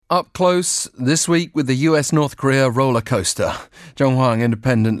Up close this week with the US-North Korea roller coaster. Jung Hwang,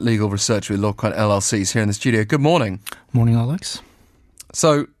 independent legal researcher with LawQuant LLC, is here in the studio. Good morning. Morning, Alex.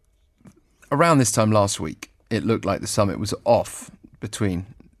 So, around this time last week, it looked like the summit was off between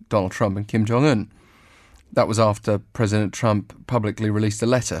Donald Trump and Kim Jong-un. That was after President Trump publicly released a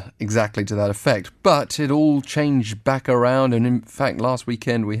letter exactly to that effect. But it all changed back around, and in fact, last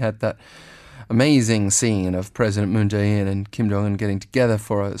weekend we had that amazing scene of President Moon Jae-in and Kim Jong-un getting together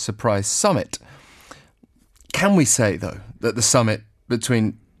for a surprise summit. Can we say, though, that the summit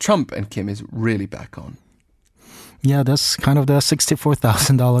between Trump and Kim is really back on? Yeah, that's kind of the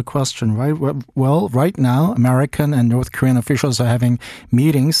 $64,000 question, right? Well, right now, American and North Korean officials are having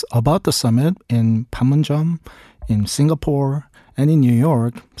meetings about the summit in Panmunjom, in Singapore, and in New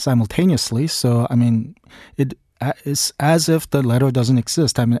York simultaneously. So, I mean, it's as if the letter doesn't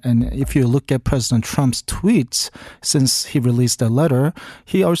exist. I mean, and if you look at President Trump's tweets since he released the letter,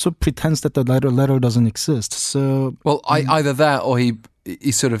 he also pretends that the letter doesn't exist. So, well, either that or he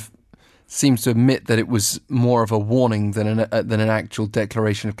sort of seems to admit that it was more of a warning than an actual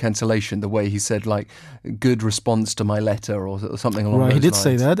declaration of cancellation. The way he said, like, good response to my letter or something along those lines. Right, he did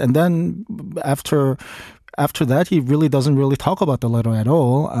say that, and then after that, he really doesn't really talk about the letter at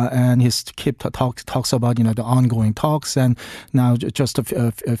all, and he talks about the ongoing talks. And now, just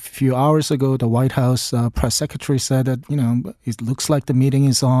a few hours ago, the White House press secretary said that it looks like the meeting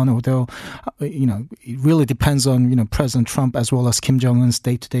is on, although it really depends on President Trump as well as Kim Jong-un's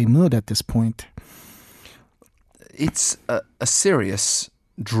day-to-day mood at this point. It's a serious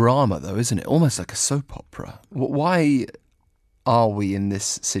drama, though, isn't it? Almost like a soap opera. Why are we in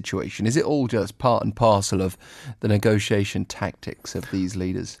this situation? Is it all just part and parcel of the negotiation tactics of these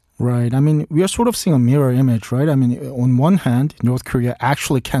leaders? Right. I mean, we are sort of seeing a mirror image, right? I mean, on one hand, North Korea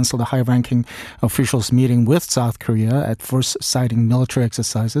actually canceled a high-ranking officials meeting with South Korea, at first citing military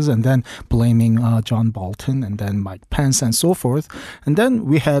exercises and then blaming John Bolton and then Mike Pence and so forth. And then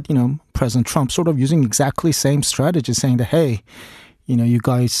we had, President Trump sort of using exactly the same strategy, saying that, hey, you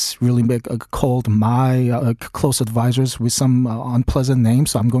guys really called my close advisors with some unpleasant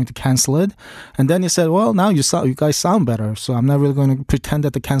names, so I'm going to cancel it. And then he said, well, now you guys sound better, so I'm not really going to pretend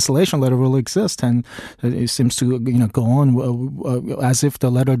that the cancellation letter really exists. And it seems to go on as if the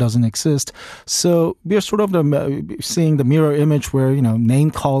letter doesn't exist. So we are sort of seeing the mirror image where,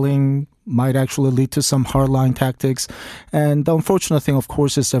 name-calling might actually lead to some hardline tactics. And the unfortunate thing, of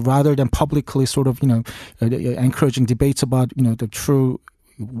course, is that rather than publicly sort of, encouraging debates about, the true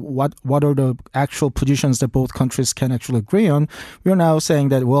what are the actual positions that both countries can actually agree on, we are now saying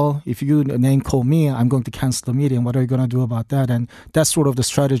that, well, if you name call me, I'm going to cancel the meeting. What are you going to do about that? And that's sort of the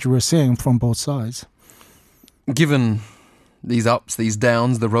strategy we're seeing from both sides. Given these ups, these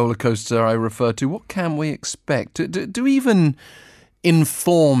downs, the roller coaster I referred to, what can we expect? Do even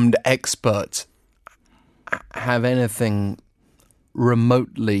informed experts have anything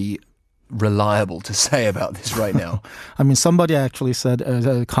remotely reliable to say about this right now? I mean, somebody actually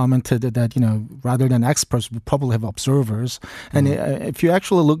commented that, rather than experts, we probably have observers. And if you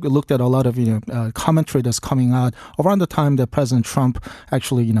actually looked at a lot of, commentary that's coming out around the time that President Trump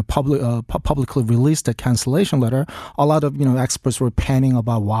actually, publicly released the cancellation letter, a lot of, experts were panning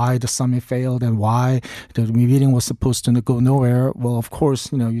about why the summit failed and why the meeting was supposed to go nowhere. Well, of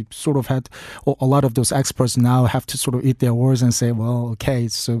course, you sort of had a lot of those experts now have to sort of eat their words and say, well, okay,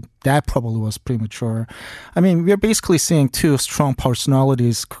 so that probably was premature. I mean, we're basically seeing two strong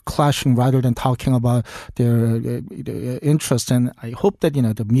personalities clashing rather than talking about their interest. And I hope that,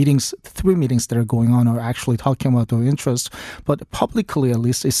 the three meetings that are going on are actually talking about their interest. But publicly, at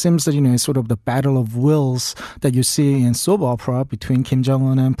least, it seems that, it's sort of the battle of wills that you see in soap opera between Kim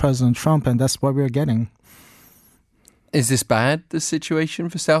Jong-un and President Trump. And that's what we're getting. Is this bad, the situation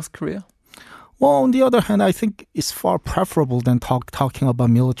for South Korea? Well, on the other hand, I think it's far preferable than talking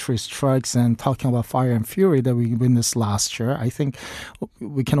about military strikes and talking about fire and fury that we witnessed last year. I think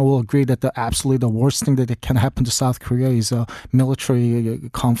we can all agree that absolutely the worst thing that can happen to South Korea is a military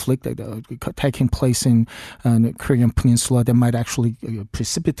conflict taking place in the Korean Peninsula that might actually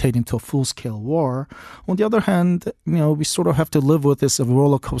precipitate into a full-scale war. On the other hand, we sort of have to live with this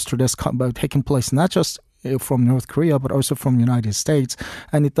roller coaster that's taking place not just from North Korea, but also from the United States.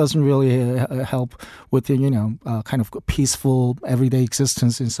 And it doesn't really help with the, kind of peaceful everyday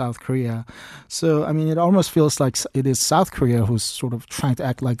existence in South Korea. So, I mean, it almost feels like it is South Korea who's sort of trying to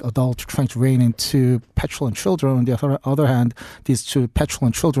act like adults, trying to rein in two petulant children. On the other hand, these two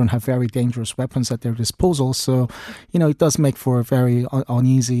petulant children have very dangerous weapons at their disposal. So, it does make for a very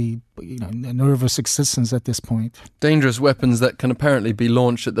uneasy, nervous existence at this point. Dangerous weapons that can apparently be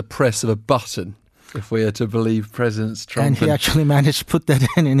launched at the press of a button. if we are to believe President Trump. And he actually managed to put that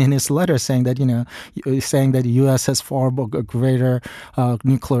in his letter, saying that, saying that the U.S. has far greater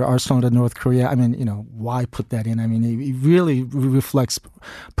nuclear arsenal than North Korea. I mean, why put that in? I mean, it really reflects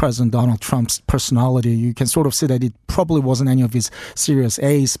President Donald Trump's personality. You can sort of see that it probably wasn't any of his serious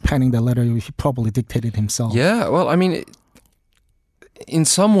A's penning the letter. He probably dictated himself. Yeah, well, I mean, in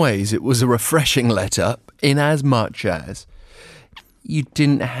some ways it was a refreshing letter in as much as you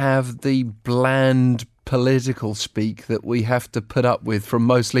didn't have the bland political speak that we have to put up with from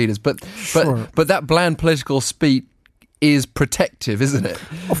most leaders. But that bland political speak is protective, isn't it?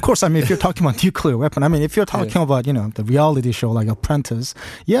 Of course. I mean, if you're talking about nuclear weapon, I mean, if you're talking about, the reality show like Apprentice,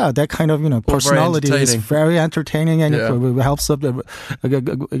 that kind of, personality is very entertaining and it helps up, with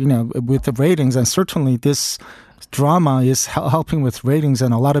the ratings. And certainly this drama is helping with ratings,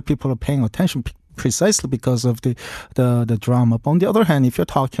 and a lot of people are paying attention precisely because of the drama. But on the other hand, if you're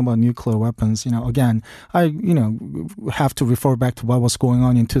talking about nuclear weapons, again, I have to refer back to what was going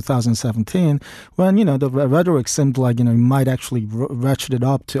on in 2017 when, the rhetoric seemed like, you might actually ratchet it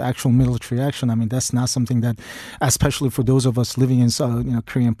up to actual military action. I mean, that's not something that, especially for those of us living in,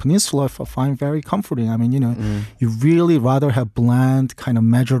 Korean Peninsula, find very comforting. I mean, you really rather have bland, kind of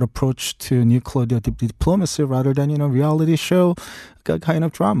measured approach to nuclear diplomacy rather than, reality show kind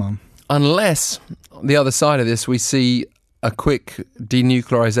of drama. Unless, on the other side of this, we see a quick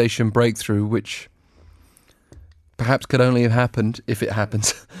denuclearization breakthrough, which perhaps could only have happened, if it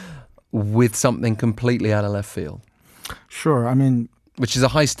happens, with something completely out of left field. Sure, I mean... Which is a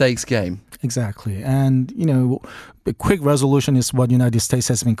high-stakes game. Exactly. And, a quick resolution is what the United States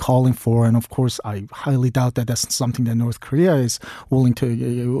has been calling for. And, of course, I highly doubt that that's something that North Korea is willing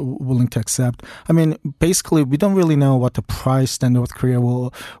to accept. I mean, basically, we don't really know what the price that North Korea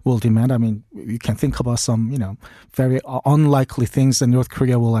will demand. I mean, you can think about some, very unlikely things that North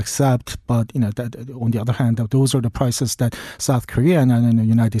Korea will accept. But, that, on the other hand, those are the prices that South Korea and the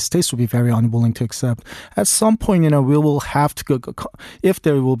United States will be very unwilling to accept. At some point, we will have to go, if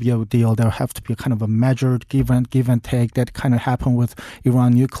there will be a deal, there will have to be a kind of a measured give and take that kind of happened with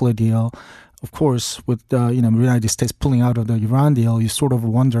Iran nuclear deal. Of course, with the United States pulling out of the Iran deal, you sort of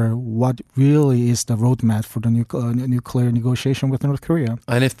wonder what really is the roadmap for the nuclear negotiation with North Korea.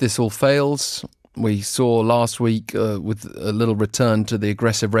 And if this all fails, we saw last week with a little return to the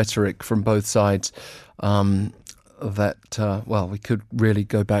aggressive rhetoric from both sides, that we could really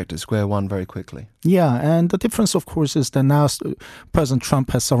go back to square one very quickly. Yeah, and the difference, of course, is that now President Trump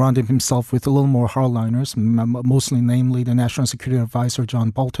has surrounded himself with a little more hardliners, mostly namely the National Security Advisor,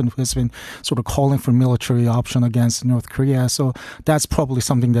 John Bolton, who has been sort of calling for military option against North Korea. So that's probably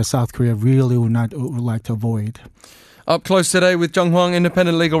something that South Korea really would like to avoid. Up close today with Jung Hwang,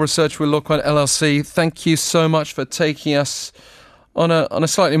 independent legal research with Lokwon LLC. Thank you so much for taking us on a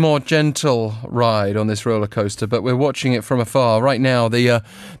slightly more gentle ride on this roller coaster, but we're watching it from afar. Right now, the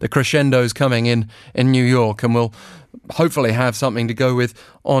crescendo's coming in New York, and we'll hopefully have something to go with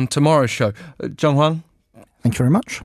on tomorrow's show. Jung Hwang? Thank you very much.